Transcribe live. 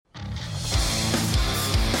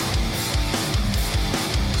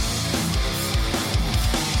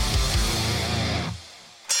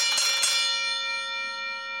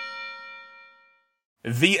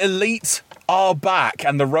The Elite are back,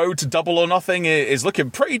 and the road to Double or Nothing is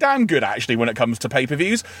looking pretty damn good, actually, when it comes to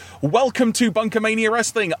pay-per-views. Welcome to Bunkermania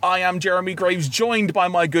Wrestling. I am Jeremy Graves, joined by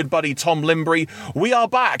my good buddy Tom Limbry. We are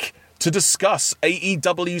back to discuss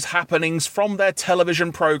AEW's happenings from their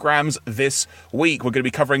television programs this week. We're going to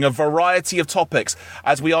be covering a variety of topics,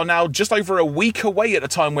 as we are now just over a week away at the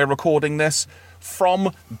time we're recording this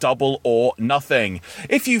from Double or Nothing.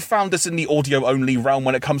 If you found us in the audio-only realm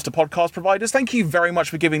when it comes to podcast providers, thank you very much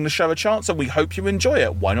for giving the show a chance, and we hope you enjoy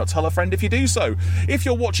it. Why not tell a friend if you do so? If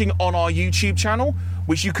you're watching on our YouTube channel,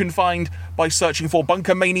 which you can find by searching for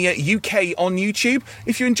Bunkermania UK on YouTube,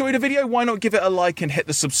 if you enjoyed a video, why not give it a like and hit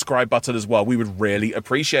the subscribe button as well? We would really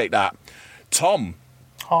appreciate that. Tom.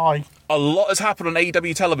 Hi. A lot has happened on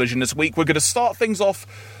AEW television this week. We're going to start things off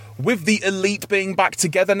with the Elite being back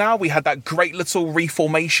together now. We had that great little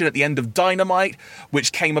reformation at the end of Dynamite,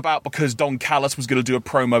 which came about because Don Callis was going to do a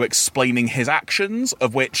promo explaining his actions,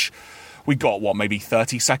 of which we got, maybe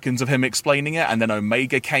 30 seconds of him explaining it, and then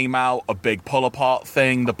Omega came out, a big pull-apart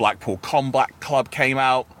thing, the Blackpool Combat Club came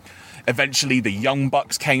out, eventually the Young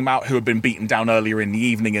Bucks came out, who had been beaten down earlier in the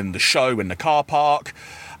evening in the show in the car park,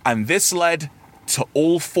 and this led to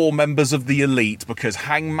all four members of the Elite, because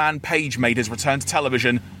Hangman Page made his return to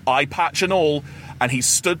television, eye patch and all, and he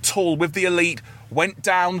stood tall with the Elite, went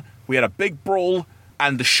down, we had a big brawl,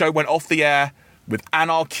 and the show went off the air with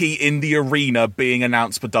Anarchy in the Arena being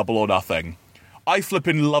announced for Double or Nothing. I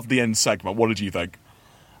flipping loved the end segment. What did you think?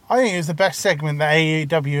 I think it was the best segment that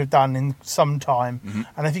AEW have done in some time,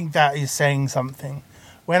 and I think that is saying something.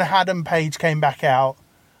 When Adam Page came back out,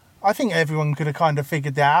 I think everyone could have kind of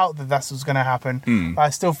figured out that that's what's going to happen, but I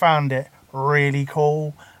still found it really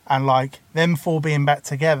cool, and them four being back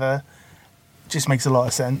together just makes a lot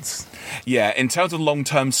of sense. Yeah, in terms of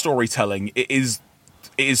long-term storytelling, it is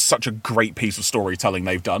such a great piece of storytelling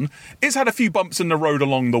they've done. It's had a few bumps in the road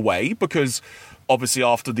along the way, because obviously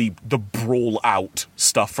after the brawl out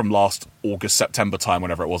stuff from last August, September time,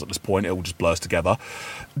 whenever it was at this point, it all just blurs together.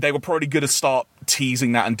 They were probably going to start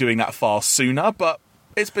teasing that and doing that far sooner, but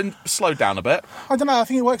it's been slowed down a bit. I don't know, I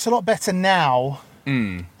think it works a lot better now.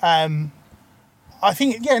 I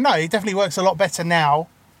think, it definitely works a lot better now.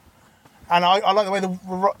 And I like the way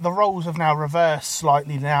the roles have now reversed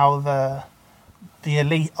slightly. Now the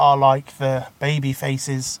Elite are like the baby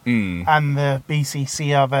faces, and the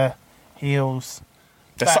BCC are the heels.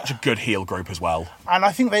 They're such a good heel group as well. And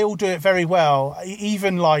I think they all do it very well.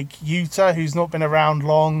 Even Yuta, who's not been around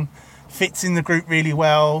long, fits in the group really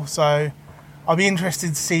well. So I'll be interested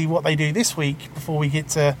to see what they do this week before we get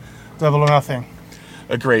to Double or Nothing.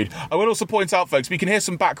 Agreed. I would also point out, folks, we can hear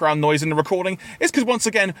some background noise in the recording. It's because, once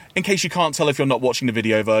again, in case you can't tell if you're not watching the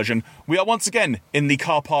video version, we are once again in the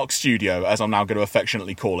car park studio, as I'm now going to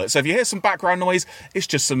affectionately call it. So if you hear some background noise, it's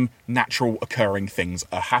just some natural occurring things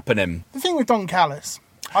are happening. The thing with Don Callis,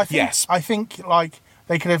 I think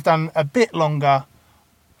they could have done a bit longer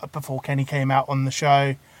before Kenny came out on the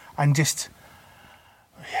show, and just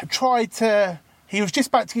tried to... He was just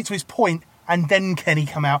about to get to his point, and then Kenny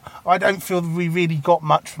come out. I don't feel we really got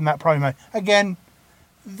much from that promo. Again,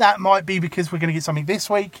 that might be because we're going to get something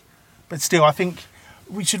this week, but still, I think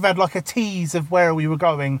we should have had a tease of where we were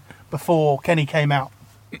going before Kenny came out.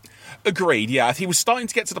 Agreed, yeah. He was starting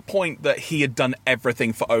to get to the point that he had done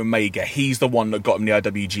everything for Omega. He's the one that got him the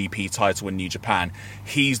IWGP title in New Japan.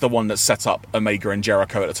 He's the one that set up Omega and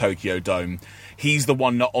Jericho at the Tokyo Dome. He's the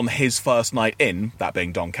one that on his first night in, that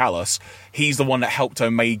being Don Callis, he's the one that helped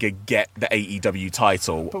Omega get the AEW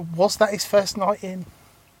title. But was that his first night in?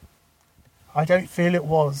 I don't feel it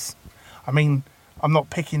was. I mean, I'm not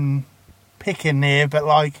picking here,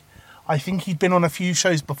 but I think he'd been on a few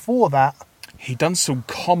shows before that. He'd done some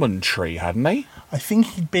commentary, hadn't he? I think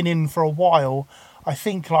he'd been in for a while. I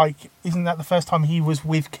think, isn't that the first time he was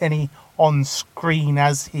with Kenny on screen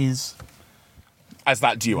as his... As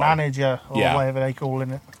that duo. Manager, or whatever they call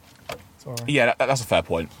it. Sorry. Yeah, that's a fair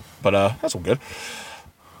point. But that's all good.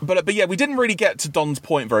 But yeah, we didn't really get to Don's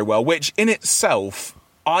point very well, which in itself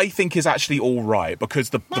I think is actually all right,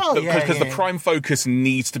 because the prime focus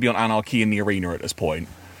needs to be on Anarchy in the Arena at this point.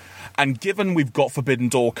 And given we've got Forbidden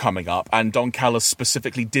Door coming up, and Don Callis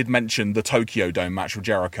specifically did mention the Tokyo Dome match with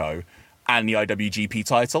Jericho and the IWGP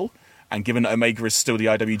title, and given that Omega is still the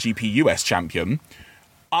IWGP US champion,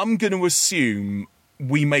 I'm going to assume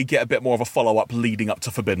we may get a bit more of a follow-up leading up to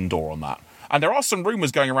Forbidden Door on that. And there are some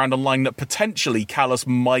rumours going around online that potentially Callis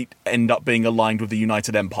might end up being aligned with the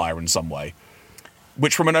United Empire in some way.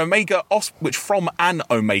 Which from an Omega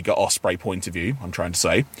Ospreay point of view, I'm trying to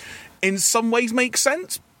say, in some ways makes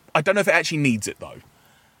sense. I don't know if it actually needs it, though.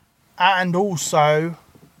 And also,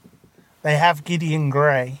 they have Gideon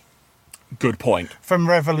Grey. Good point. From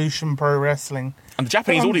Revolution Pro Wrestling. And the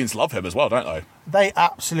Japanese audience love him as well, don't they? They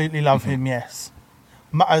absolutely love him, yes.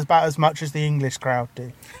 About as much as the English crowd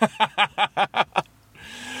do.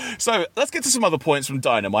 So let's get to some other points from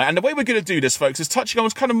Dynamite. And the way we're going to do this, folks, is touching on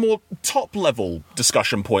kind of more top-level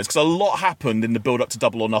discussion points, because a lot happened in the build-up to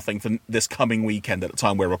Double or Nothing for this coming weekend at the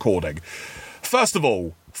time we're recording. First of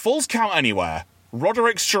all, Falls Count Anywhere,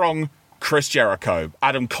 Roderick Strong, Chris Jericho.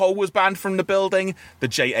 Adam Cole was banned from the building. The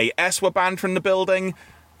JAS were banned from the building.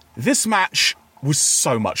 This match was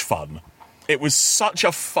so much fun. It was such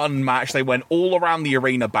a fun match. They went all around the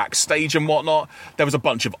arena backstage and whatnot. There was a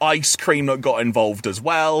bunch of ice cream that got involved as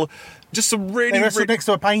well. Just some really... They wrestled next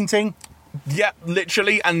to a painting. Yep,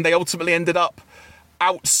 literally. And they ultimately ended up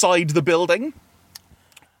outside the building.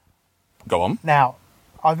 Go on. Now,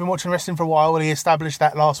 I've been watching wrestling for a while, and he established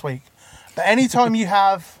that last week. But anytime you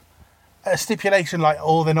have a stipulation like,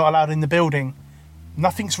 oh, they're not allowed in the building,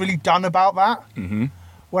 nothing's really done about that. Mm-hmm.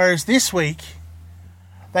 Whereas this week,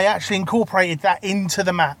 they actually incorporated that into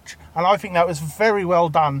the match. And I think that was very well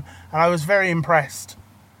done. And I was very impressed.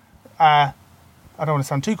 I don't want to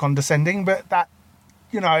sound too condescending, but that,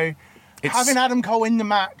 having Adam Cole in the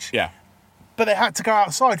match, yeah, but they had to go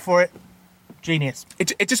outside for it, genius.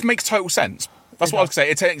 It just makes total sense. That's what I was going to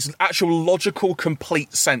say. It takes an actual logical,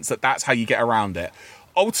 complete sense that that's how you get around it.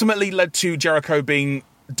 Ultimately led to Jericho being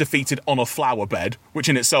defeated on a flower bed, which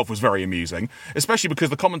in itself was very amusing, especially because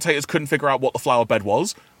the commentators couldn't figure out what the flower bed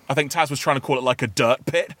was. I think Taz was trying to call it like a dirt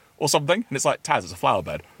pit or something, and it's like, Taz, it's a flower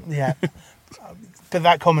bed. Yeah. But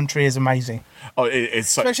that commentary is amazing. Oh, it's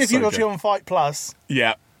so especially if you watch it on Fight Plus.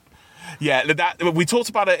 Yeah. Yeah, we talked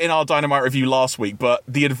about it in our Dynamite review last week, but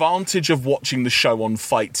the advantage of watching the show on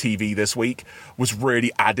Fight TV this week was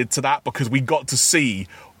really added to that, because we got to see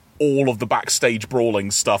all of the backstage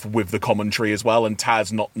brawling stuff with the commentary as well, and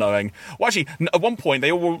Taz not knowing. Well, actually, at one point,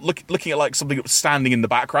 they all were looking at like something that was standing in the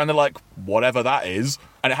background. They're like, whatever that is.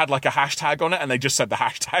 And it had like a hashtag on it, and they just said the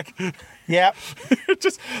hashtag. Yeah.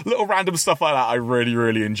 Just little random stuff like that I really,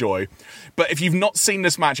 really enjoy. But if you've not seen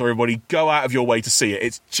this match, everybody, go out of your way to see it.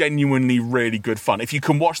 It's genuinely really good fun. If you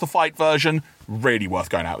can watch the fight version, really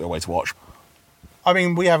worth going out of your way to watch. I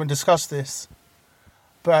mean, we haven't discussed this,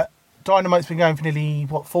 but Dynamite's been going for nearly,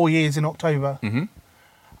 4 years in October? Mm-hmm.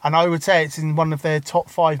 And I would say it's in one of their top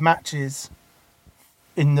 5 matches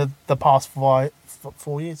in the past 4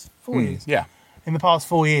 years. 4 years? Yeah. In the past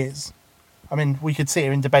 4 years. I mean, we could sit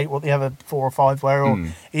here and debate what the other 4 or 5 were, or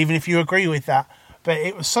even if you agree with that. But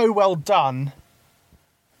it was so well done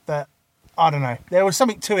that, I don't know, there was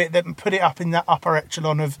something to it that put it up in that upper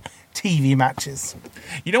echelon of TV matches.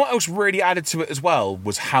 You know what else really added to it as well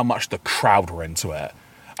was how much the crowd were into it.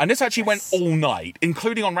 And this actually went all night,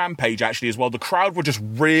 including on Rampage, actually, as well. The crowd were just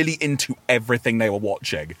really into everything they were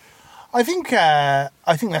watching. I think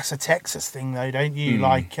that's a Texas thing, though, don't you?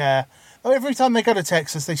 Like, every time they go to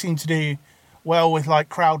Texas, they seem to do well with, like,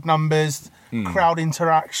 crowd numbers, crowd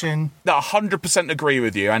interaction. No, 100% agree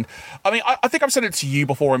with you. And, I mean, I think I've said it to you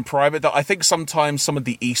before in private, that I think sometimes some of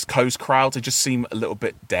the East Coast crowds just seem a little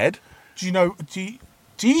bit dead. Do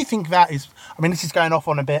you think that is... I mean, this is going off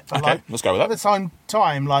on a bit, but okay, let's go with that. At the same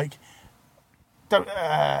time, like,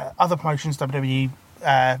 other promotions, WWE,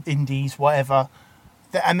 Indies, whatever,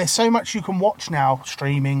 and there's so much you can watch now,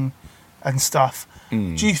 streaming and stuff. Do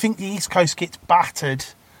you think the East Coast gets battered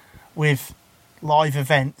with live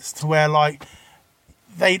events to where, like,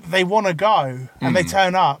 they want to go and they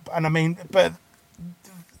turn up, and I mean, but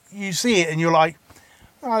you see it and you're like,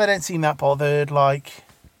 oh, they don't seem that bothered, like...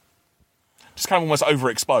 Just kind of almost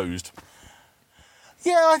overexposed.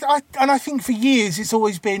 Yeah, I think for years it's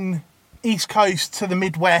always been East Coast to the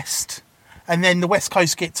Midwest, and then the West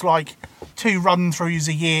Coast gets like 2 run-throughs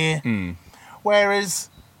a year. Whereas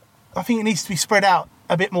I think it needs to be spread out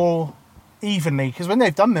a bit more evenly, because when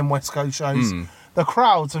they've done them West Coast shows, the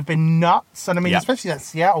crowds have been nuts. And I mean, especially that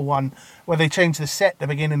Seattle one where they changed the set at the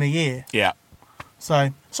beginning of the year. Yeah. So,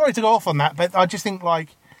 sorry to go off on that, but I just think, like...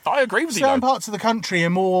 I agree with you, certain parts of the country are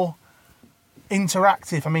more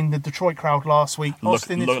interactive. I mean, the Detroit crowd last week.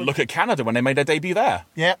 Look at Canada when they made their debut there.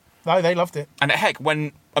 Yeah. No, they loved it. And heck,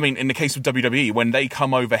 in the case of WWE, when they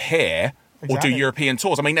come over here or do European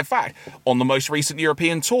tours, I mean, in fact, on the most recent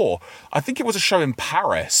European tour, I think it was a show in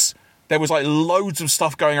Paris, there was like loads of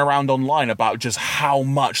stuff going around online about just how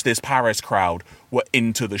much this Paris crowd were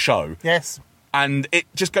into the show. Yes. And it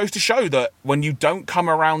just goes to show that when you don't come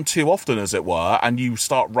around too often, as it were, and you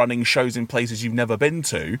start running shows in places you've never been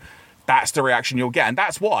to, that's the reaction you'll get. And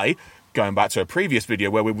that's why, going back to a previous video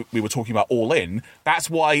where we were talking about All In, that's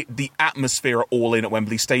why the atmosphere at All In at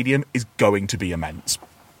Wembley Stadium is going to be immense.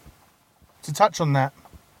 To touch on that,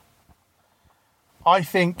 I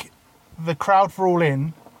think the crowd for All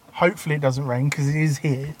In. Hopefully it doesn't rain because it is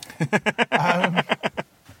here.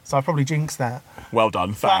 So I probably jinxed that. Well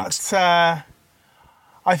done, thanks. But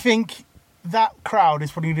I think that crowd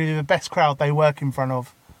is probably the best crowd they work in front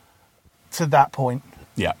of to that point.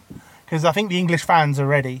 Yeah. Because I think the English fans are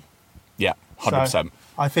ready. Yeah, 100%. So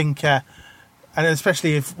I think, and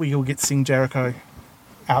especially if we all get to sing Jericho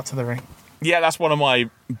out to the ring. Yeah, that's one of my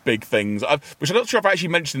big things, which I'm not sure if I actually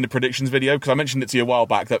mentioned in the predictions video, because I mentioned it to you a while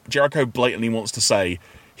back, that Jericho blatantly wants to say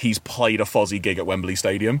he's played a Fozzy gig at Wembley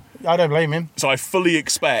Stadium. I don't blame him. So I fully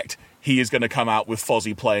expect he is going to come out with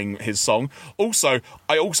Fozzy playing his song. Also,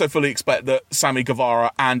 I also fully expect that Sammy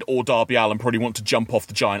Guevara and or Darby Allin probably want to jump off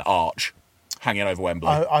the giant arch hanging over Wembley.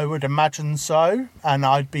 I would imagine so, and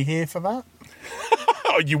I'd be here for that.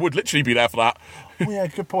 You would literally be there for that. Oh, yeah,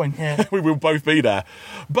 good point, yeah. We will both be there.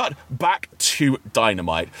 But back to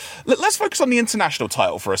Dynamite. Let's focus on the international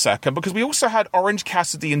title for a second, because we also had Orange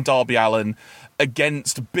Cassidy and Darby Allin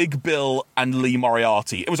against Big Bill and Lee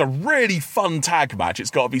Moriarty. It was a really fun tag match,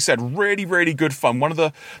 it's got to be said. Really, really good fun. One of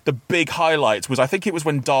the big highlights was, I think it was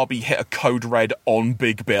when Darby hit a code red on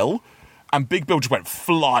Big Bill, and Big Bill just went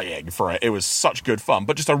flying for it. It was such good fun.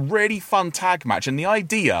 But just a really fun tag match. And the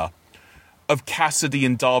idea of Cassidy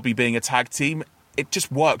and Darby being a tag team, it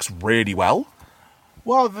just works really well.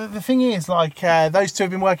 Well, the thing is, like, those two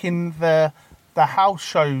have been working the house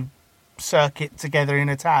show circuit together in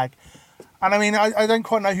a tag. And I mean, I don't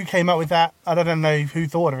quite know who came up with that. I don't know who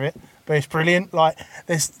thought of it, but it's brilliant. Like,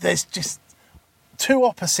 there's just two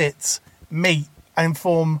opposites meet and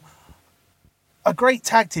form a great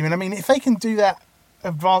tag team. And I mean, if they can do that,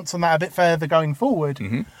 advance on that a bit further going forward.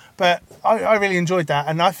 Mm-hmm. But I really enjoyed that.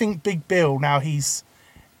 And I think Big Bill, now he's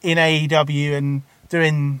in AEW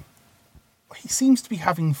and he seems to be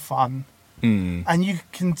having fun. And you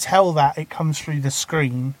can tell that it comes through the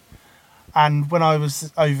screen. And when I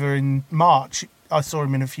was over in March, I saw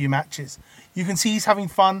him in a few matches. You can see he's having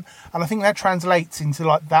fun, and I think that translates into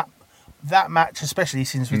like that match, especially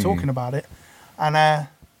since we're talking about it. And I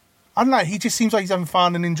don't know, he just seems like he's having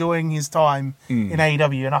fun and enjoying his time in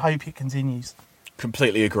AEW, and I hope it continues.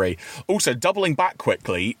 Completely agree. Also, doubling back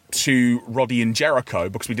quickly to Roddy and Jericho,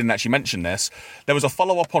 because we didn't actually mention this, there was a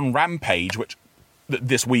follow-up on Rampage, which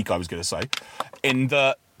this week I was going to say, in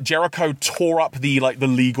the Jericho tore up the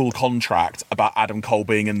legal contract about Adam Cole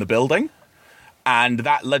being in the building, and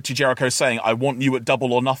that led to Jericho saying, "I want you at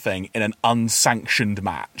Double or Nothing in an unsanctioned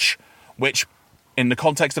match," which, in the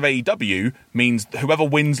context of AEW, means whoever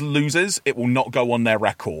wins loses. It will not go on their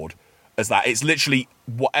record as that. It's literally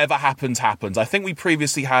whatever happens. I think we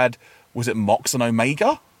previously had, was it Mox and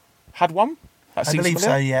Omega had one? I believe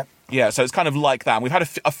so, yeah. Yeah, so it's kind of like that. And we've had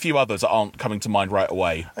a few others that aren't coming to mind right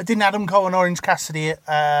away. Didn't Adam Cole and Orange Cassidy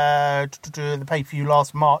at the pay-per-view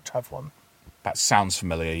last March have one? That sounds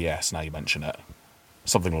familiar, yes, now you mention it.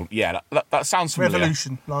 Something, yeah, that sounds familiar.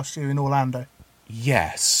 Revolution last year in Orlando.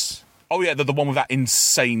 Yes. Oh, yeah, the one with that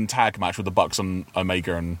insane tag match with the Bucks and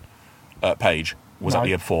Omega and Paige. Was that the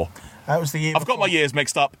year before? That was the year I've got my years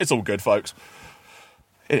mixed up. It's all good, folks.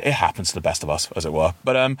 It happens to the best of us, as it were.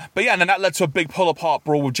 But yeah, and then that led to a big pull-apart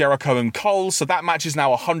brawl with Jericho and Cole, so that match is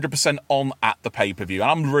now 100% on at the pay-per-view, and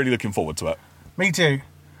I'm really looking forward to it. Me too.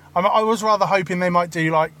 I was rather hoping they might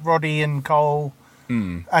do, like, Roddy and Cole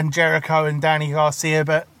and Jericho and Danny Garcia,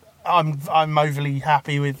 but I'm overly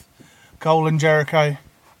happy with Cole and Jericho.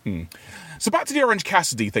 So back to the Orange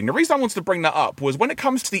Cassidy thing. The reason I wanted to bring that up was when it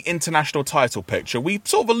comes to the international title picture, we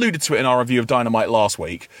sort of alluded to it in our review of Dynamite last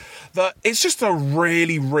week, that it's just a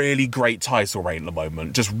really, really great title reign at the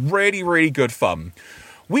moment. Just really, really good fun.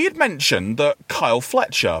 We had mentioned that Kyle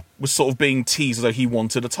Fletcher was sort of being teased as though he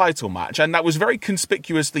wanted a title match, and that was very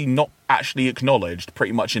conspicuously not actually acknowledged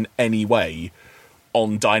pretty much in any way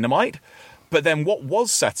on Dynamite. But then what was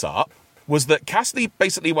set up was that Cassidy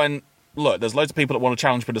basically went, look, there's loads of people that want to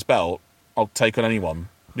challenge for this belt. I'll take on anyone.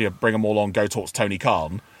 Bring them all on, go talk to Tony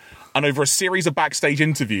Khan. And over a series of backstage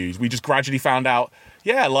interviews, we just gradually found out,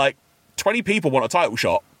 20 people want a title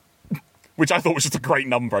shot, which I thought was just a great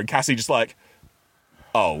number. And Cassie just like,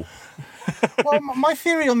 oh. Well, my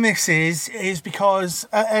theory on this is because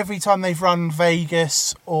every time they've run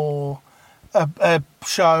Vegas or a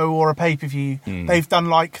show or a pay-per-view, they've done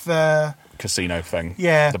like the casino thing.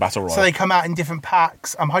 Yeah. The Battle Royale. So they come out in different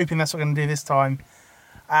packs. I'm hoping that's what we're going to do this time.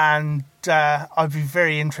 And I'd be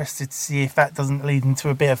very interested to see if that doesn't lead into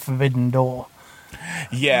a bit of Forbidden Door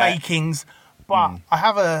makings. But I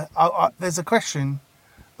have there's a question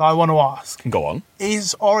that I want to ask. Go on.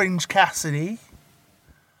 Is Orange Cassidy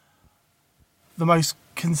the most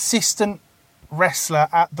consistent wrestler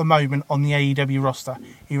at the moment on the AEW roster?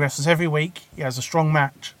 He wrestles every week. He has a strong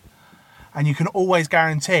match. And you can always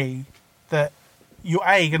guarantee that you're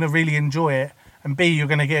A, going to really enjoy it, and B, you're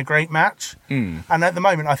going to get a great match. And at the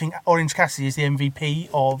moment, I think Orange Cassidy is the MVP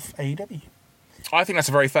of AEW. I think that's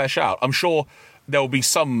a very fair shout. I'm sure there will be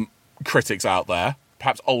some critics out there,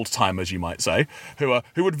 perhaps old-timers, you might say, who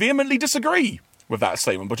would vehemently disagree with that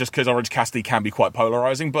statement, but just because Orange Cassidy can be quite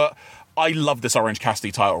polarising. But I love this Orange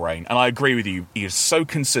Cassidy title reign, and I agree with you. He is so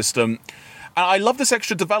consistent. And I love this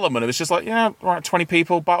extra development. It's just like, 20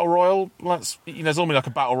 people, Battle Royal. There's normally like a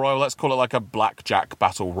Battle Royal. Let's call it like a Blackjack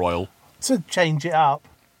Battle Royal. To change it up.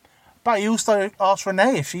 But he also asked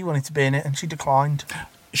Renee if she wanted to be in it, and she declined.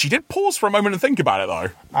 She did pause for a moment and think about it, though.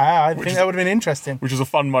 I think that would have been interesting. Which was a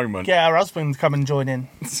fun moment. Get her husband to come and join in.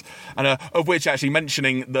 And of which, actually,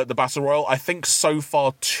 mentioning the Battle Royal, I think so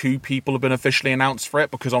far 2 people have been officially announced for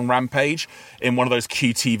it, because on Rampage, in one of those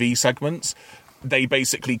QTV segments, they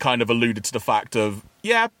basically kind of alluded to the fact of,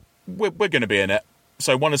 we're going to be in it.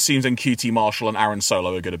 So one assumes in QT Marshall and Aaron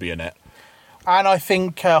Solo are going to be in it. And I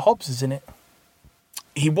think Hobbs is in it.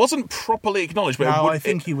 He wasn't properly acknowledged, but I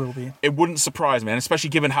think he will be. It wouldn't surprise me, and especially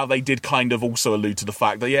given how they did kind of also allude to the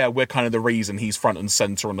fact that, we're kind of the reason he's front and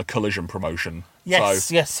centre on the Collision promotion.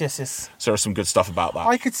 Yes. So there's some good stuff about that.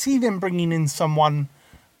 I could see them bringing in someone,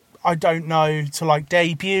 I don't know, to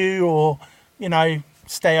debut or,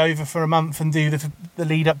 stay over for a month and do the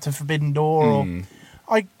lead up to Forbidden Door.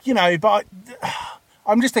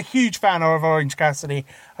 I'm just a huge fan of Orange Cassidy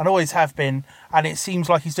and always have been, and it seems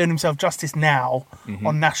like he's doing himself justice now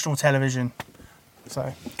on national television.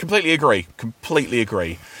 So Completely agree.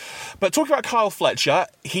 But talking about Kyle Fletcher,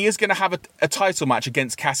 he is going to have a title match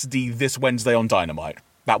against Cassidy this Wednesday on Dynamite.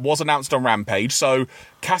 That was announced on Rampage, so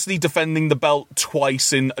Cassidy defending the belt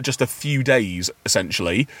twice in just a few days,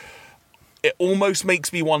 essentially. It almost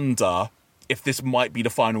makes me wonder if this might be the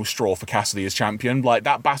final straw for Cassidy as champion. Like,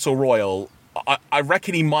 that Battle Royal, I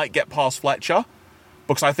reckon he might get past Fletcher,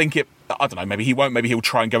 because I think I don't know, maybe he won't, maybe he'll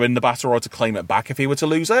try and go in the Battle Royal to claim it back if he were to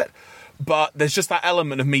lose it. But there's just that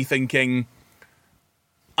element of me thinking,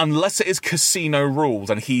 unless it is casino rules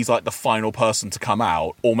and he's like the final person to come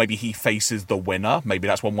out, or maybe he faces the winner, maybe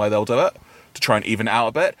that's one way they'll do it, to try and even it out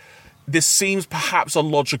a bit. This seems perhaps a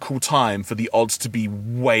logical time for the odds to be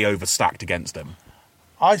way overstacked against him.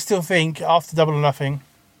 I still think after Double or Nothing,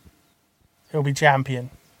 he'll be champion,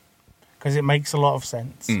 because it makes a lot of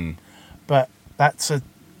sense. But that's a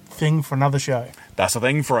thing for another show. That's a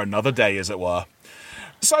thing for another day, as it were.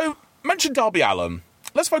 So, mention Darby Allin.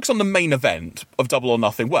 Let's focus on the main event of Double or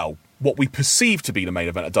Nothing. Well, what we perceive to be the main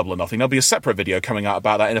event of Double or Nothing. There'll be a separate video coming out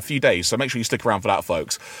about that in a few days, so make sure you stick around for that,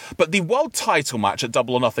 folks. But the world title match at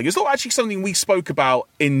Double or Nothing is not actually something we spoke about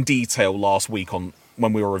in detail last week when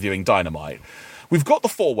we were reviewing Dynamite. We've got the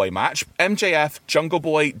 4-way match: MJF, Jungle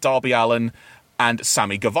Boy, Darby Allin, and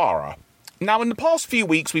Sammy Guevara. Now, in the past few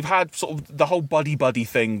weeks, we've had sort of the whole buddy-buddy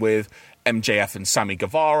thing with MJF and Sammy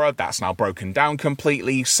Guevara. That's now broken down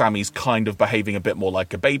completely. Sammy's kind of behaving a bit more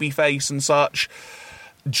like a babyface and such.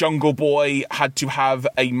 Jungle Boy had to have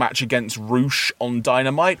a match against Roosh on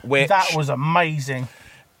Dynamite, which... That was amazing.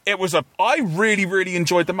 I really, really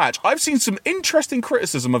enjoyed the match. I've seen some interesting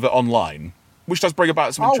criticism of it online, which does bring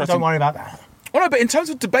about some interesting... don't worry about that. Oh, no, but in terms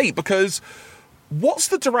of debate, because what's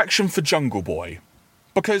the direction for Jungle Boy?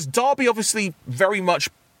 Because Darby, obviously, very much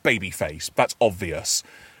babyface. That's obvious.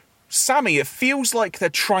 Sammy, it feels like they're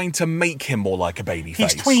trying to make him more like a babyface.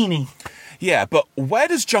 He's tweeny. Yeah, but where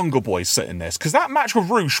does Jungle Boy sit in this? Because that match with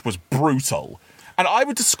Roosh was brutal. And I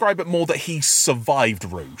would describe it more that he survived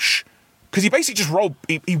Roosh. Because he basically just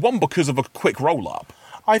he won because of a quick roll-up.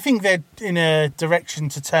 I think they're in a direction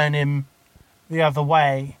to turn him the other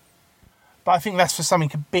way. But I think that's for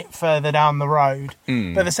something a bit further down the road.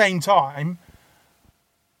 But at the same time,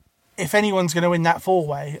 if anyone's going to win that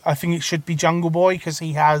 4-way, I think it should be Jungle Boy, because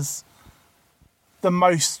he has the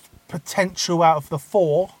most potential out of the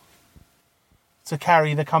 4 to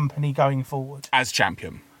carry the company going forward. As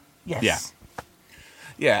champion. Yes.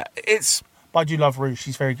 Yeah, it's... But I do love Roosh.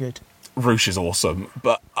 He's very good. Roosh is awesome.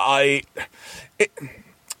 But so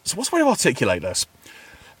what's the way to articulate this?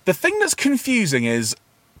 The thing that's confusing is,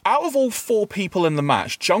 out of all 4 people in the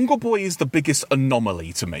match, Jungle Boy is the biggest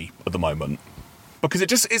anomaly to me at the moment. Because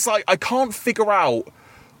it's like, I can't figure out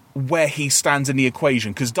where he stands in the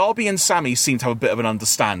equation, because Darby and Sammy seem to have a bit of an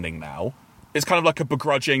understanding now. It's kind of like a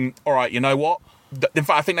begrudging, all right, you know what? In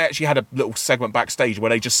fact, I think they actually had a little segment backstage where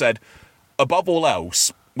they just said, above all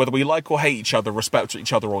else, whether we like or hate each other, respect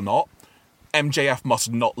each other or not, MJF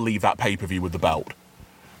must not leave that pay-per-view with the belt.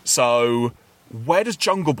 So, where does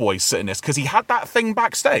Jungle Boy sit in this? Because he had that thing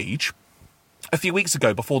backstage a few weeks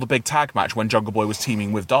ago before the big tag match when Jungle Boy was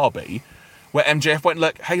teaming with Darby, where MJF went,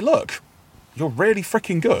 look, you're really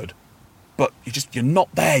freaking good, but you're not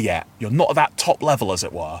there yet. You're not at that top level, as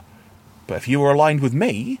it were. But if you were aligned with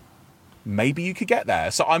me, maybe you could get there.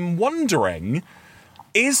 So I'm wondering,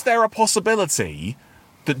 is there a possibility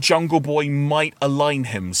that Jungle Boy might align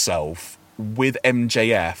himself with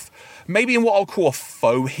MJF, maybe in what I'll call a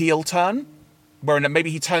faux heel turn, where maybe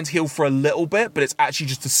he turns heel for a little bit, but it's actually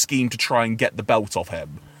just a scheme to try and get the belt off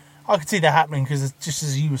him? I could see that happening, because just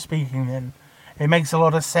as you were speaking then, it makes a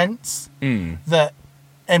lot of sense that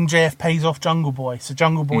MJF pays off Jungle Boy, so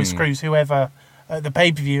Jungle Boy screws whoever at the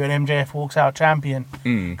pay-per-view and MJF walks out champion.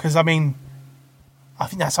 Because, I mean, I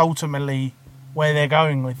think that's ultimately where they're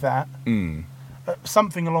going with that.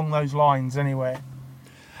 Something along those lines, anyway.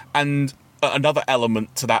 And another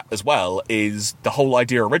element to that as well is the whole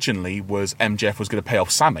idea originally was MJF was going to pay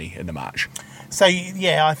off Sammy in the match. So,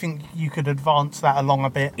 yeah, I think you could advance that along a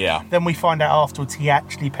bit. Yeah. Then we find out afterwards he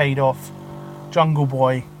actually paid off Jungle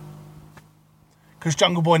Boy, because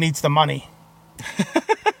Jungle Boy needs the money.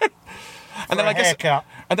 And then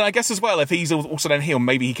I guess as well, if he's also then heel,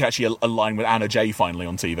 maybe he can actually align with Anna Jay finally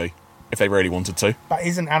on TV, if they really wanted to. But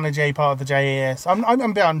isn't Anna Jay part of the JAS? I'm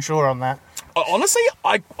a bit unsure on that. Honestly,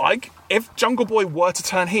 if Jungle Boy were to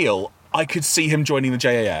turn heel, I could see him joining the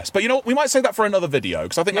JAS. But you know what? We might save that for another video,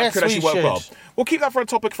 because I think that could actually work well. We'll keep that for a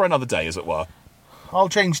topic for another day, as it were. I'll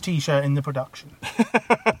change T-shirt in the production.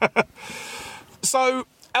 So,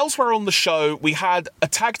 elsewhere on the show, we had a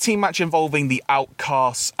tag team match involving the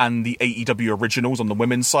Outcasts and the AEW Originals on the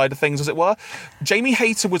women's side of things, as it were. Jamie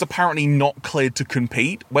Hayter was apparently not cleared to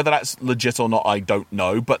compete. Whether that's legit or not, I don't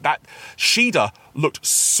know. But that Shida looked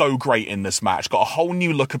so great in this match. Got a whole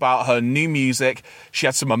new look about her, new music. She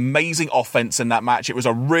had some amazing offense in that match. It was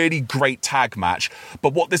a really great tag match.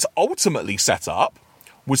 But what this ultimately set up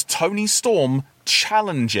was Toni Storm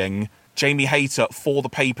challenging Jamie Hayter for the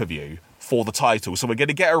pay-per-view, for the title. So we're going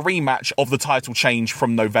to get a rematch of the title change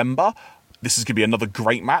from November. This is going to be another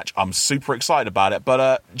great match. I'm super excited about it.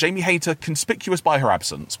 But Jamie Hayter, conspicuous by her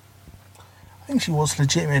absence. I think she was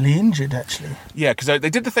legitimately injured, actually. Yeah, because they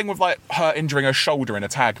did the thing with like her injuring her shoulder in a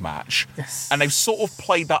tag match. Yes. And they've sort of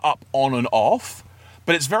played that up on and off.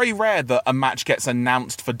 But it's very rare that a match gets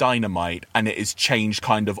announced for Dynamite and it is changed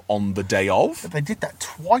kind of on the day of. But they did that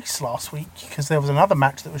twice last week, because there was another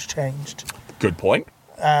match that was changed. Good point.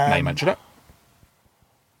 Now you mention it.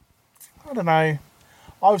 I don't know.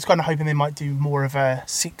 I was kind of hoping they might do more of a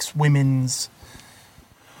 6 women's...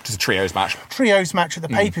 Just a trios match. Trios match at the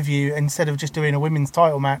pay-per-view instead of just doing a women's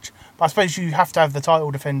title match. But I suppose you have to have the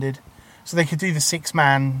title defended. So they could do the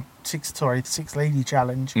 6-lady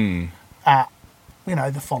challenge at,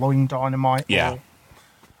 the following Dynamite. Yeah.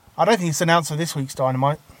 I don't think it's announced for this week's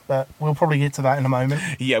Dynamite, but we'll probably get to that in a moment.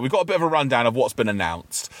 Yeah, we've got a bit of a rundown of what's been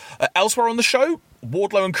announced. Elsewhere on the show,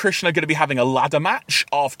 Wardlow and Christian are going to be having a ladder match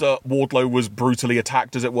after Wardlow was brutally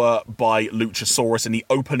attacked, as it were, by Luchasaurus in the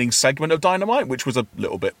opening segment of Dynamite, which was a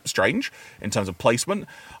little bit strange in terms of placement.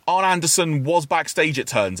 Arn Anderson was backstage, it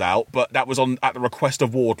turns out, but that was at the request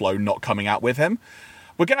of Wardlow not coming out with him.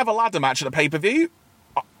 We're going to have a ladder match at the pay-per-view.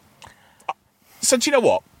 So do you know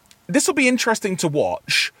what? This will be interesting to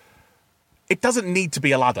watch. It doesn't need to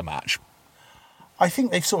be a ladder match. I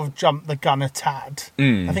think they've sort of jumped the gun a tad.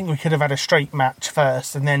 I think we could have had a straight match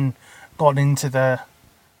first and then gone into the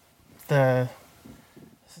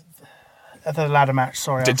ladder match.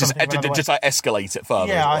 Sorry, just like escalate it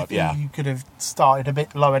further. Yeah, I think you could have started a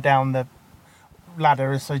bit lower down the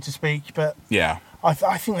ladder, so to speak. But yeah, I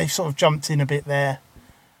think they've sort of jumped in a bit there.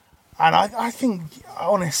 And I think,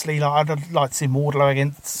 honestly, I'd like to see Wardlow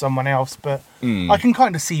against someone else, but I can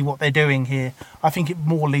kind of see what they're doing here. I think it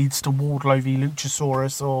more leads to Wardlow v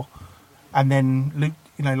Luchasaurus, and then Luke,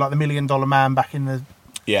 like the $1 Million Man back in the...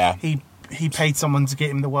 Yeah. He paid someone to get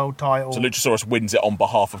him the world title. So Luchasaurus wins it on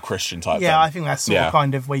behalf of Christian type thing. I think that's sort of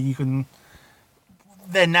kind of where you can...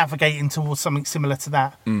 They're navigating towards something similar to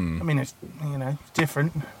that. I mean, it's,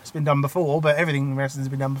 different. It's been done before, but everything in wrestling has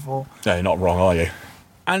been done before. No, you're not wrong, are you?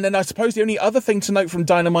 And then I suppose the only other thing to note from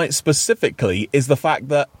Dynamite specifically is the fact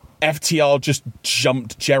that FTR just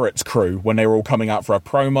jumped Jarrett's crew when they were all coming out for a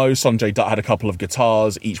promo. Sanjay Dutt had a couple of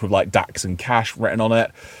guitars, each with like Dax and Cash written on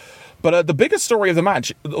it. But the biggest story of the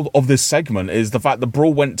match, of this segment, is the fact that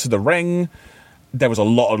Brawl went to the ring. There was a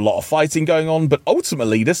lot of fighting going on, but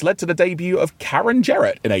ultimately this led to the debut of Karen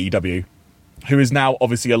Jarrett in AEW, who is now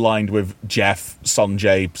obviously aligned with Jeff,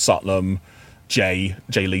 Sanjay, Satnam, Jay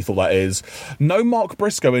Lethal, that is. No Mark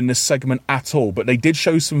Briscoe in this segment at all, but they did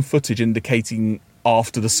show some footage indicating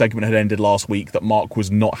after the segment had ended last week that Mark was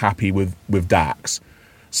not happy with Dax.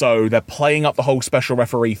 So they're playing up the whole special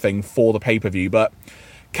referee thing for the pay-per-view, but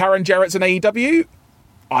Karen Jarrett's in AEW.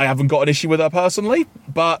 I haven't got an issue with her personally,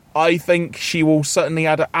 but I think she will certainly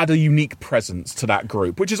add a unique presence to that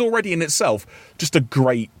group, which is already in itself just a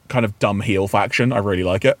great kind of dumb heel faction. I really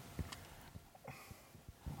like it.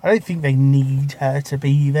 I don't think they need her to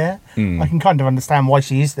be there. I can kind of understand why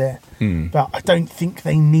she is there, but I don't think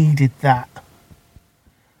they needed that.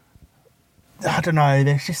 I don't know,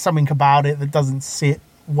 there's just something about it that doesn't sit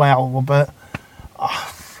well, but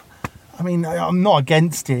I mean, I'm not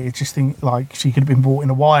against it. I just think like she could have been brought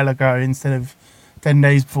in a while ago instead of 10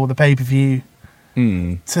 days before the pay-per-view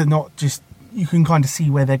to not just, you can kind of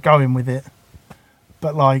see where they're going with it.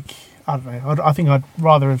 But like, I don't know, I think I'd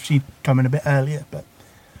rather if she'd come in a bit earlier, but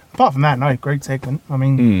apart from that, no, great segment. I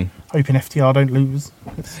mean, hoping FTR don't lose.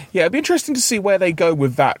 Yeah, it'd be interesting to see where they go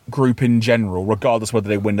with that group in general, regardless whether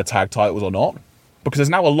they win the tag titles or not. Because there's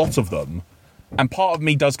now a lot of them. And part of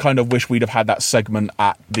me does kind of wish we'd have had that segment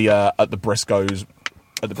at the Briscoes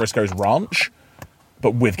ranch,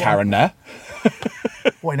 but with Karen there.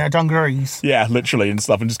 What, in her dungarees? Yeah, literally and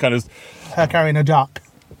stuff, and just kind of her carrying a duck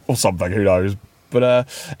or something. Who knows? But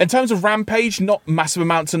in terms of Rampage, not massive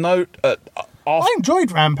amount to note. I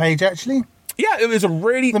enjoyed Rampage actually. Yeah, it was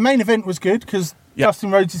the main event was good because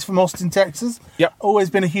Dustin Rhodes is from Austin, Texas. Yep.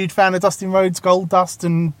 Always been a huge fan of Dustin Rhodes, Gold Dust,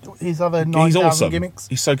 and his other 9,000 awesome. Gimmicks.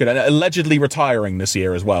 He's so good. And allegedly retiring this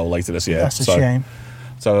year as well, later this year. That's a shame.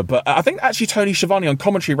 So, but I think actually Tony Schiavone on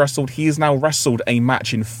commentary wrestled. He has now wrestled a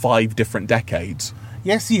match in 5 different decades.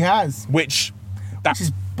 Yes, he has. Which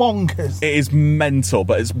is bonkers. It is mental,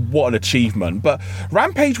 but it's what an achievement. But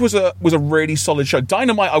Rampage was a really solid show.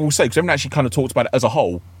 Dynamite, I will say, because I haven't actually kind of talked about it as a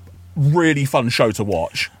whole. Really fun show to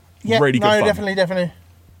watch. Yeah, really good fun. Definitely.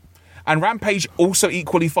 And Rampage also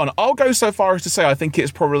equally fun. I'll go so far as to say I think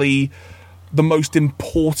it's probably the most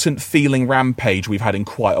important feeling Rampage we've had in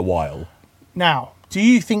quite a while. Now, do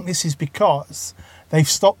you think this is because they've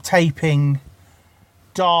stopped taping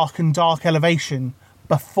Dark and Dark Elevation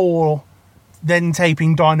before then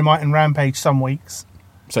taping Dynamite and Rampage some weeks?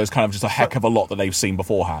 So it's kind of just a heck of a lot that they've seen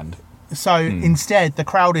beforehand. So instead, the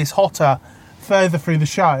crowd is hotter further through the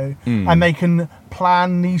show and they can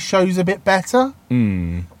plan these shows a bit better.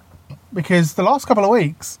 Because the last couple of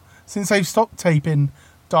weeks, since they've stopped taping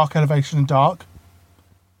Dark Elevation and Dark,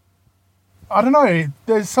 I don't know,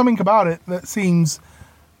 there's something about it that seems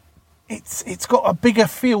it's got a bigger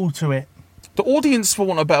feel to it. The audience, for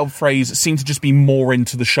want of a better phrase, seem to just be more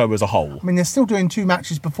into the show as a whole. I mean, they're still doing 2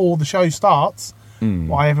 matches before the show starts.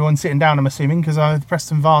 Why everyone's sitting down, I'm assuming, because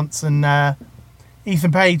Preston Vance and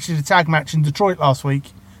Ethan Page did a tag match in Detroit last week.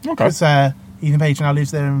 Okay. Because Ethan Page now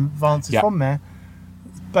lives there and Vance is from there.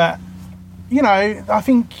 But, you know, I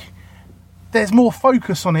think there's more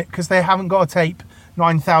focus on it because they haven't got to tape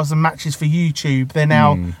 9,000 matches for YouTube. They're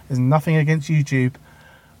now, there's nothing against YouTube,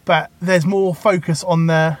 but there's more focus on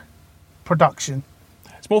the production.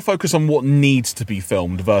 It's more focus on what needs to be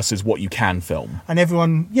filmed versus what you can film. And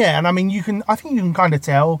everyone, and I mean, I think you can kind of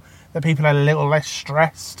tell that people are a little less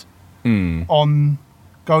stressed on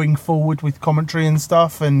going forward with commentary and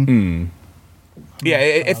stuff. And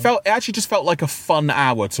it actually just felt like a fun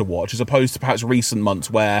hour to watch, as opposed to perhaps recent months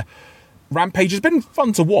where Rampage has been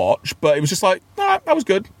fun to watch, but it was just like, that was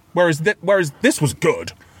good. Whereas this was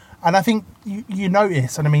good. And I think you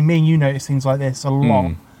notice, and I mean, me and you notice things like this a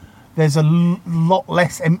lot. There's a lot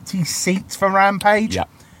less empty seats for Rampage. Yeah.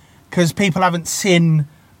 Because people haven't seen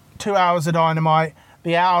 2 hours of Dynamite,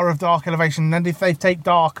 the hour of Dark Elevation, and if they've taped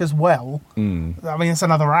Dark as well, I mean, it's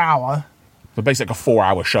another hour. So basically a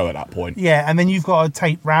 4-hour show at that point. Yeah, and then you've got to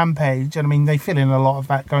tape Rampage, and I mean, they fill in a lot of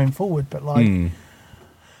that going forward, but like,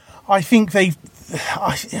 I think I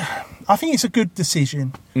think it's a good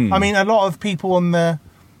decision. I mean, a lot of people on the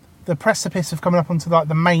precipice of coming up onto like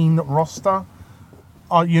the main roster,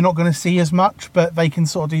 you're not going to see as much, but they can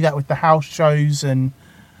sort of do that with the house shows and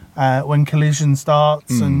when Collision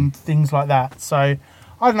starts and things like that. So I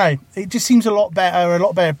don't know. It just seems a lot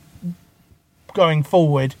better going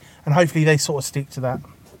forward, and hopefully they sort of stick to that.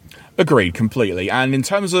 Agreed, completely. And in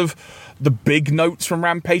terms of the big notes from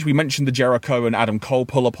Rampage, we mentioned the Jericho and Adam Cole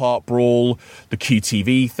pull-apart brawl, the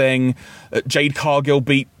QTV thing. Jade Cargill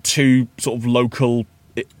beat 2 sort of local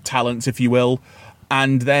talents, if you will.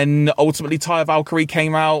 And then ultimately Taya Valkyrie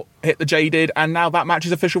came out, hit the Jaded, and now that match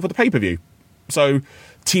is official for the pay-per-view. So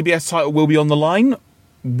TBS title will be on the line.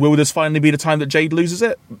 Will this finally be the time that Jade loses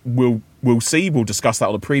it? We'll see. We'll discuss that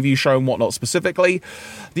on the preview show and whatnot specifically.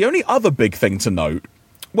 The only other big thing to note,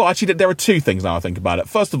 well, actually, there are 2 things now I think about it.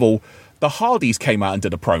 First of all, the Hardys came out and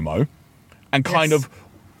did a promo and kind of,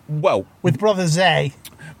 well... with Brother Zay.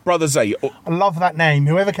 Brother Zay. I love that name.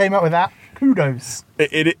 Whoever came up with that, kudos.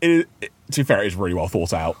 To be fair, it is really well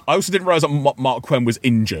thought out. I also didn't realise that Mark Quinn was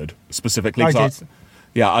injured, specifically. I did.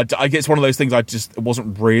 Yeah, I guess one of those things it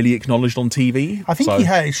wasn't really acknowledged on TV. I think he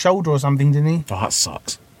hurt his shoulder or something, didn't he? Oh, that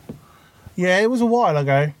sucks. Yeah, it was a while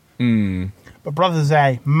ago. But Brother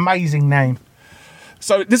Zay, amazing name.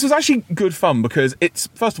 So this was actually good fun because it's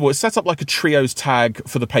set up like a trios tag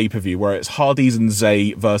for the pay-per-view where it's Hardys and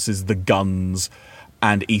Zay versus the Guns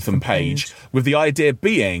and Ethan Page, with the idea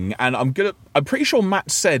being, and I'm pretty sure Matt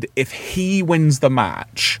said if he wins the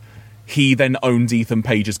match, he then owns Ethan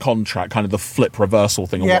Page's contract, kind of the flip reversal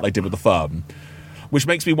thing of what they did with the firm. Which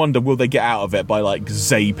makes me wonder, will they get out of it by like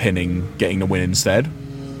Zay pinning, getting the win instead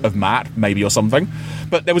of Matt, maybe, or something?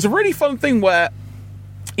 But there was a really fun thing where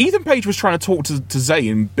Ethan Page was trying to talk to Zay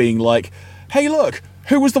and being like, hey, look,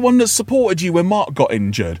 who was the one that supported you when Mark got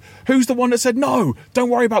injured? Who's the one that said, no, don't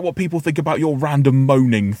worry about what people think about your random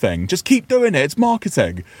moaning thing. Just keep doing it. It's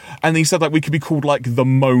marketing. And he said like we could be called like the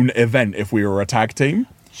Moan Event if we were a tag team.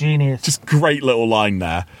 Genius. Just great little line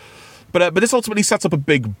there. But this ultimately sets up a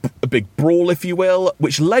big brawl, if you will,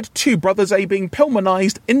 which led to Brother Zay being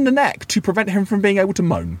Pillmanized in the neck to prevent him from being able to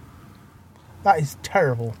moan. That is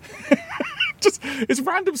terrible. It's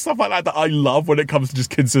random stuff like that I love when it comes to just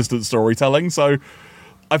consistent storytelling. So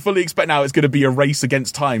I fully expect now it's going to be a race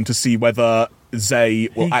against time to see whether Zay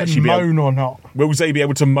will actually moan or not. Will Zay be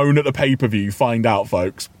able to moan at the pay-per-view? Find out,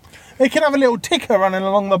 folks. They could have a little ticker running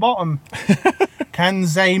along the bottom. Can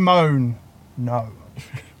Zay moan? No.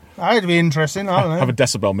 That'd be interesting. I don't know. Have a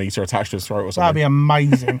decibel meter attached to his throat or something. That'd be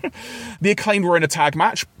amazing. The Acclaimed were in a tag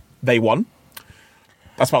match. They won.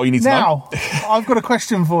 That's about what you need to know. Now, I've got a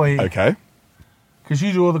question for you. Okay. Because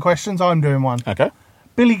you do all the questions, I'm doing one. Okay.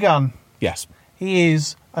 Billy Gunn. Yes. He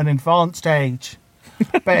is an advanced age.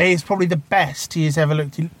 But he is probably the best he has ever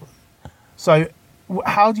looked. So,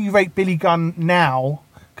 how do you rate Billy Gunn now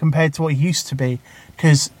compared to what he used to be?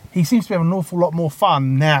 Because he seems to have an awful lot more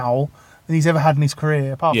fun now than he's ever had in his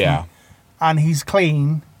career, apart from... And he's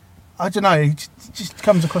clean. I don't know, he just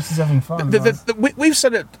comes across as having fun. We've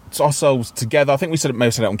said it ourselves together. I think we may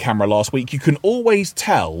have said it on camera last week. You can always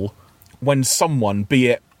tell when someone, be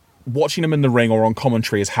it watching them in the ring or on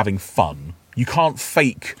commentary, is having fun. You can't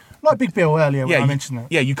fake... Like Big Bill earlier when I mentioned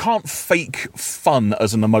that. Yeah, you can't fake fun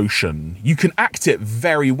as an emotion. You can act it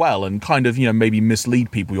very well and kind of, maybe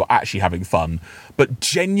mislead people you're actually having fun. But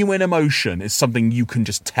genuine emotion is something you can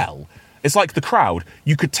just tell. It's like the crowd.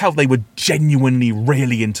 You could tell they were genuinely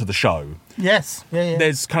really into the show. Yes. Yeah.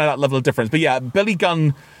 There's kind of that level of difference. But yeah, Billy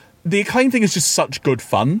Gunn, the Acclaim thing is just such good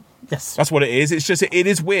fun. Yes. That's what it is. It's just, it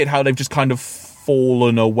is weird how they've just kind of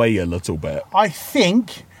fallen away a little bit. I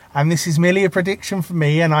think, and this is merely a prediction for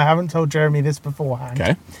me, and I haven't told Jeremy this beforehand.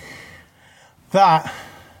 Okay. That,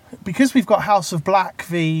 because we've got House of Black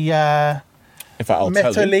v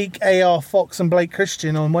Metal League, AR Fox and Blake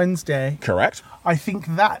Christian on Wednesday. Correct. I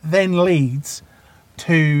think that then leads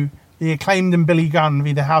to the Acclaimed and Billy Gunn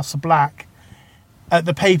v the House of Black at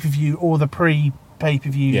the pay-per-view or the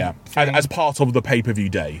pre-pay-per-view. Yeah, as part of the pay-per-view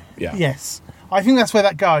day. Yeah. Yes. I think that's where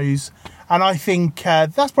that goes. And I think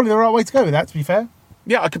that's probably the right way to go with that, to be fair.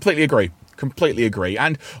 Yeah, I completely agree.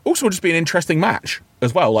 And also just be an interesting match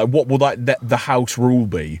as well. Like, what will the house rule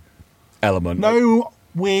be element? No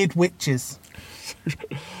weird witches.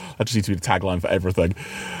 That just needs to be the tagline for everything.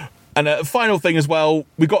 And a final thing as well,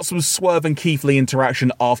 we got some Swerve and Keith Lee interaction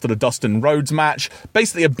after the Dustin Rhodes match.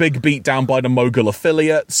 Basically a big beat down by the Mogul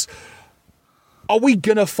affiliates. Are we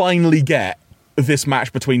going to finally get this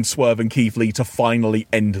match between Swerve and Keith Lee to finally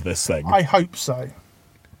end this thing? I hope so.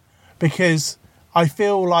 Because I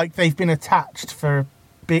feel like they've been attached for a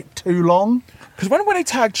bit too long. Because when were they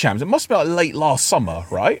tag champs? It must be like late last summer,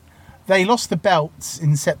 right? They lost the belts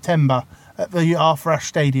in September at the Arthur Ashe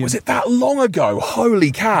Stadium. Was it that long ago?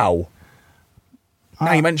 Holy cow.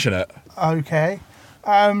 Now you mention it. Okay.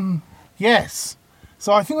 Yes.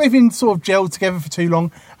 So I think they've been sort of gelled together for too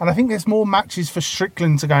long, and I think there's more matches for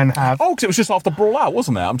Strickland to go and have. Oh, because it was just after Brawl Out,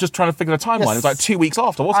 wasn't it? I'm just trying to figure the timeline. Yes. It was like 2 weeks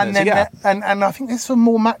after, wasn't it? Then and I think there's some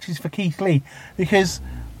more matches for Keith Lee, because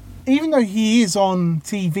even though he is on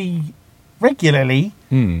TV regularly,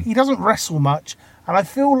 he doesn't wrestle much, and I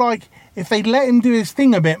feel like if they let him do his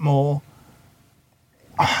thing a bit more,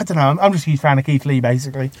 I don't know, I'm just a huge fan of Keith Lee,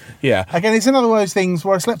 basically. Yeah. Again, it's another one of those things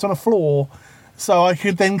where I slept on a floor so I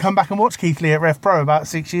could then come back and watch Keith Lee at Rev Pro about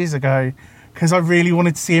 6 years ago because I really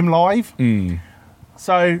wanted to see him live.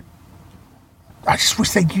 So I just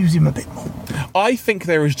wish they'd use him a bit more. I think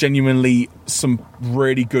there is genuinely some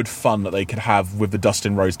really good fun that they could have with the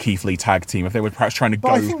Dustin Rhodes Keith Lee tag team if they were perhaps trying to go...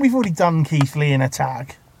 But I think we've already done Keith Lee in a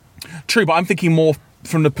tag. True, but I'm thinking more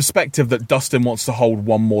from the perspective that Dustin wants to hold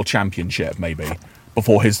one more championship, maybe,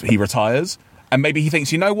 before he retires. And maybe he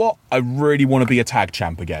thinks, you know what? I really want to be a tag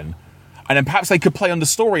champ again. And then perhaps they could play on the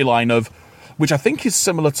storyline of, which I think is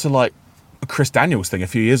similar to like a Chris Daniels thing a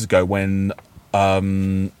few years ago when,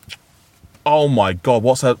 oh my God,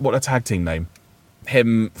 what a tag team name?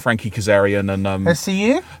 Him, Frankie Kazarian, and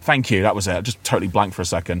SCU? Thank you, that was it. I just totally blanked for a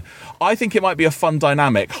second. I think it might be a fun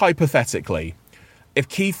dynamic, hypothetically, if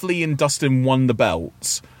Keith Lee and Dustin won the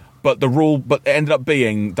belts, but it ended up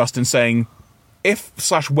being Dustin saying,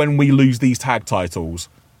 if/when we lose these tag titles,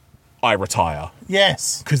 I retire.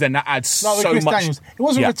 Yes. Because then that adds like so Chris much. Daniels. It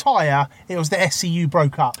wasn't retire, it was the SCU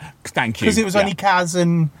broke up. Thank you. Because it was only Kaz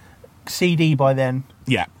and CD by then.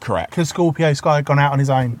 Yeah, correct. Because Scorpio Sky had gone out on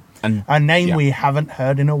his own. A name we haven't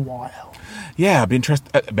heard in a while. Yeah, I'd be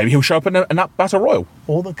interested. Maybe he'll show up in that Battle Royal.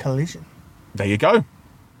 Or the Collision. There you go.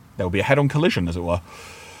 There'll be a head-on collision, as it were.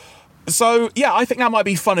 So, yeah, I think that might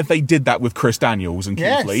be fun if they did that with Chris Daniels and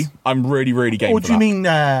Keith Lee. I'm really, really game for that. Or do you mean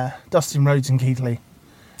Dustin Rhodes and Keith Lee?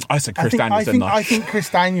 I said Chris Daniels, didn't I? I think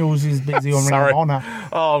Chris Daniels is busy on Ring of Honor.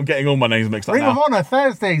 Oh, I'm getting all my names mixed up Ring now. of Honor,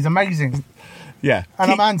 Thursdays, amazing. Yeah.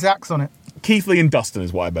 And I'm Zach's on it. Keith Lee and Dustin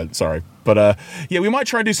is what I meant, sorry. But, yeah, we might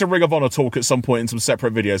try and do some Ring of Honor talk at some point in some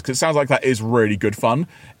separate videos, because it sounds like that is really good fun.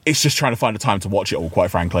 It's just trying to find a time to watch it all,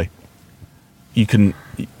 quite frankly. You can...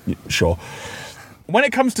 Sure. When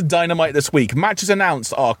it comes to Dynamite this week, matches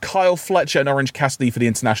announced are Kyle Fletcher and Orange Cassidy for the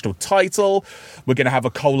international title. We're going to have a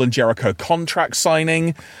Cole and Jericho contract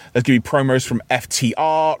signing. There's going to be promos from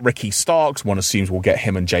FTR, Ricky Starks. One assumes we'll get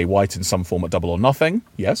him and Jay White in some form at Double or Nothing.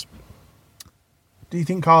 Yes. Do you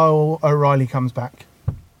think Kyle O'Reilly comes back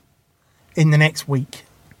in the next week?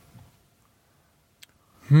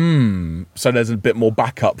 So there's a bit more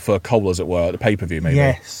backup for Cole, as it were, at the pay-per-view, maybe?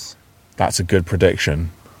 Yes. That's a good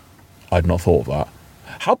prediction. I'd not thought of that.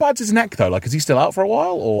 How bad's his neck, though? Like, is he still out for a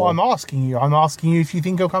while? Or? Well, I'm asking you if you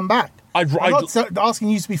think he'll come back. I'm not asking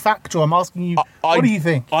you to be factual. I'm asking you, what do you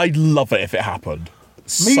think? I'd love it if it happened.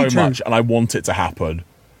 Me so too. much, and I want it to happen.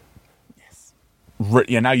 Yes.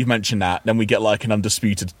 Yeah, now you've mentioned that, then we get like an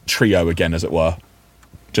undisputed trio again, as it were.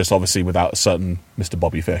 Just obviously without a certain Mr.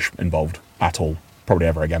 Bobby Fish involved at all. Probably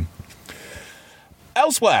ever again.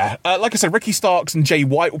 Elsewhere, like I said, Ricky Starks and Jay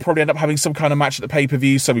White will probably end up having some kind of match at the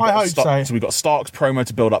pay-per-view. So we've got Starks promo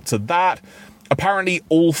to build up to that. Apparently,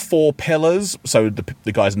 all four pillars, so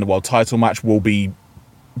the guys in the world title match, will be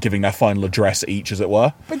giving their final address each, as it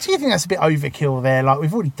were. But do you think that's a bit overkill there? Like,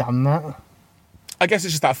 we've already done that. I guess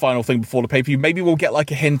it's just that final thing before the pay-per-view. Maybe we'll get like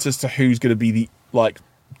a hint as to who's going to be the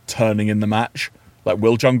turning in the match. Like,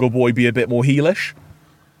 will Jungle Boy be a bit more heelish?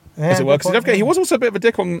 Yeah, As it works, he was also a bit of a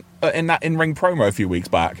dick on in that in-ring promo a few weeks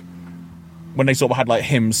back when they sort of had like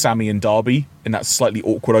him, Sammy, and Darby in that slightly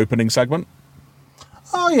awkward opening segment.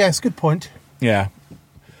 Oh yes, good point. Yeah.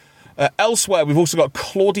 Elsewhere, we've also got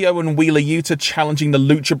Claudio and Wheeler Yuta challenging the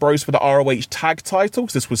Lucha Bros for the ROH tag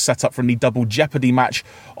titles. This was set up from the Double Jeopardy match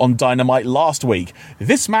on Dynamite last week.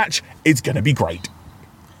 This match is going to be great.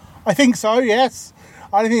 I think so. Yes,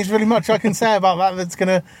 I don't think there's really much I can say about that that's going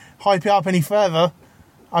to hype it up any further.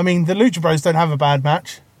 I mean, the Lucha Bros don't have a bad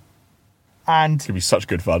match. And it's going to be such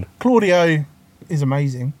good fun. Claudio is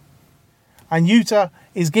amazing. And Yuta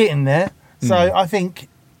is getting there. So I think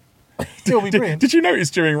it'll be brilliant. Did you notice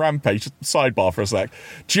during Rampage, sidebar for a sec,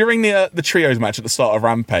 during the trios match at the start of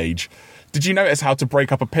Rampage, did you notice how to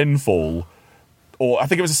break up a pinfall? Or I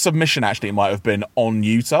think it was a submission, actually, it might have been, on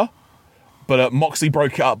Yuta. But Moxley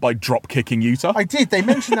broke it up by drop kicking Yuta. I did. They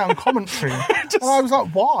mentioned that on commentary. And I was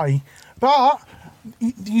like, why? But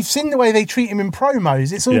you've seen the way they treat him in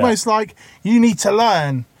promos. It's almost like you need to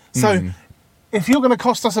learn. So if you're going to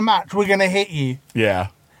cost us a match, we're going to hit you. Yeah.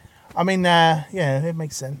 I mean, it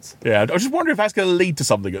makes sense. Yeah, I was just wondering if that's going to lead to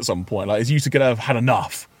something at some point. Like, is Yuta going to have had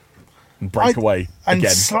enough and break away and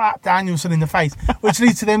again? slap Danielson in the face, which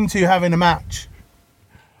leads to them two having a match.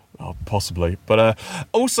 Oh, possibly. But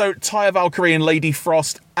also, Taya Valkyrie and Lady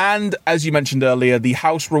Frost, and, as you mentioned earlier, the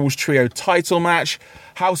House Rules Trio title match,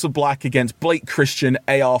 House of Black against Blake Christian,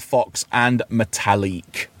 AR Fox, and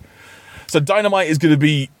Metalik. So Dynamite is going to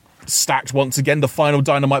be stacked once again. The final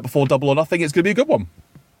Dynamite before Double or Nothing. It's going to be a good one.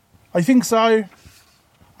 I think so.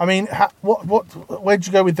 I mean, where'd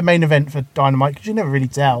you go with the main event for Dynamite? Because you never really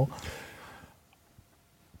tell.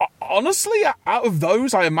 Honestly, out of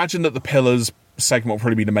those, I imagine that the Pillars segment will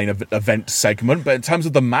probably be the main event segment. But in terms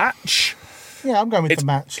of the match... Yeah, I'm going with the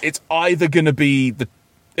match. It's either going to be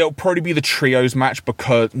it'll probably be the trios match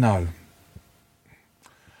because... No.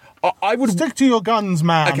 I would... Stick to your guns,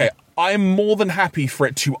 man. Okay, I'm more than happy for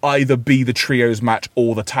it to either be the trios match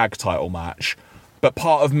or the tag title match. But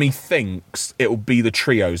part of me thinks it will be the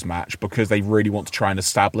trios match because they really want to try and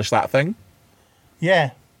establish that thing.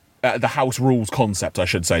 Yeah. The House Rules concept, I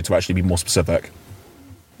should say, to actually be more specific.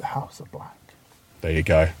 The House of Black. There you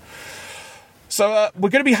go. So So we're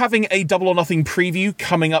going to be having a Double or Nothing preview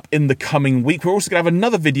coming up in the coming week. We're also going to have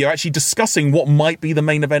another video actually discussing what might be the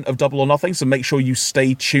main event of Double or Nothing, so make sure you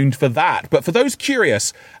stay tuned for that. But for those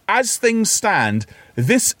curious, as things stand,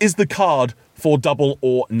 this is the card for Double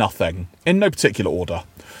or Nothing, in no particular order.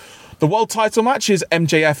 The world title match is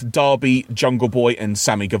MJF, Darby, Jungle Boy and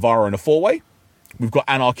Sammy Guevara in a four-way. We've got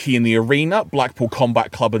Anarchy in the Arena, Blackpool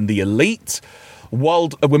Combat Club and the Elite.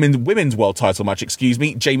 Women's world title match,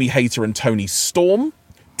 Jamie Hayter and Toni Storm.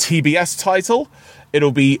 TBS title,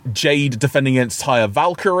 it'll be Jade defending against Taya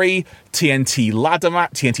Valkyrie. TNT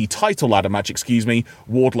title ladder match,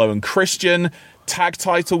 Wardlow and Christian. Tag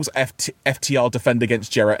titles, FTR defend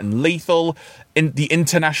against Jarrett and Lethal. In the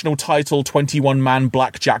international title, 21-man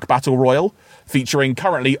Blackjack Battle Royal, featuring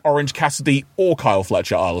currently Orange Cassidy or Kyle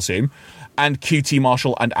Fletcher, I'll assume, and QT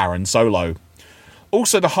Marshall and Aaron Solo.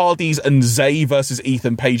 Also, the Hardys and Zay versus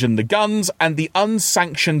Ethan Page and the Guns, and the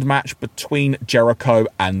unsanctioned match between Jericho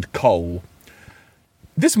and Cole.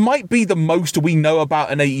 This might be the most we know about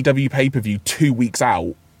an AEW pay-per-view 2 weeks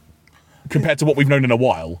out, compared to what we've known in a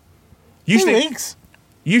while. 2 weeks?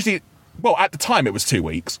 Usually, well, at the time it was 2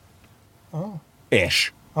 weeks. Oh.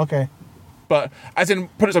 Ish. Okay. But, as in,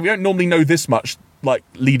 put it so, we don't normally know this much, like,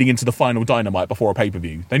 leading into the final Dynamite before a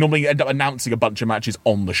pay-per-view. They normally end up announcing a bunch of matches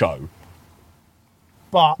on the show.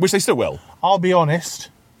 But which they still will. I'll be honest,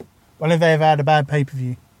 whenever they've had a bad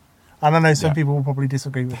pay-per-view, and I know some people will probably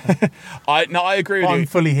disagree with that. I agree with you. I'm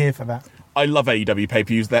fully here for that. I love AEW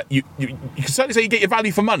pay-per-views that you can certainly say you get your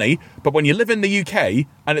value for money, but when you live in the UK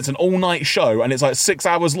and it's an all-night show and it's like 6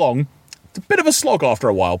 hours long, it's a bit of a slog after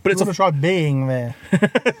a while. But it's to try being there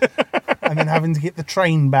and then having to get the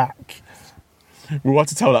train back. We'll have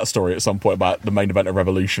to tell that story at some point about the main event of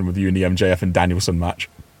Revolution with you and the MJF and Danielson match.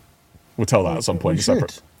 We'll tell that at some point.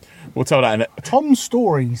 Separate. We'll tell that in it. Tom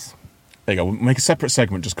Stories. There you go. We'll make a separate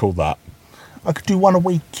segment just called that. I could do one a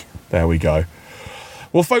week. There we go.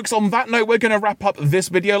 Well, folks, on that note, we're going to wrap up this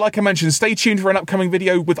video. Like I mentioned, stay tuned for an upcoming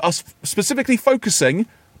video with us specifically focusing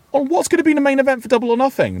on what's going to be the main event for Double or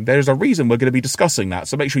Nothing. There's a reason we're going to be discussing that,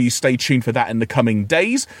 so make sure you stay tuned for that in the coming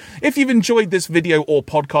days. If you've enjoyed this video or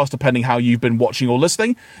podcast, depending how you've been watching or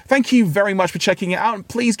listening, thank you very much for checking it out, and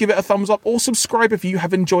please give it a thumbs up or subscribe if you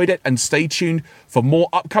have enjoyed it, and stay tuned for more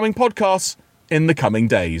upcoming podcasts in the coming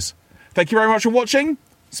days. Thank you very much for watching.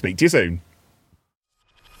 Speak to you soon.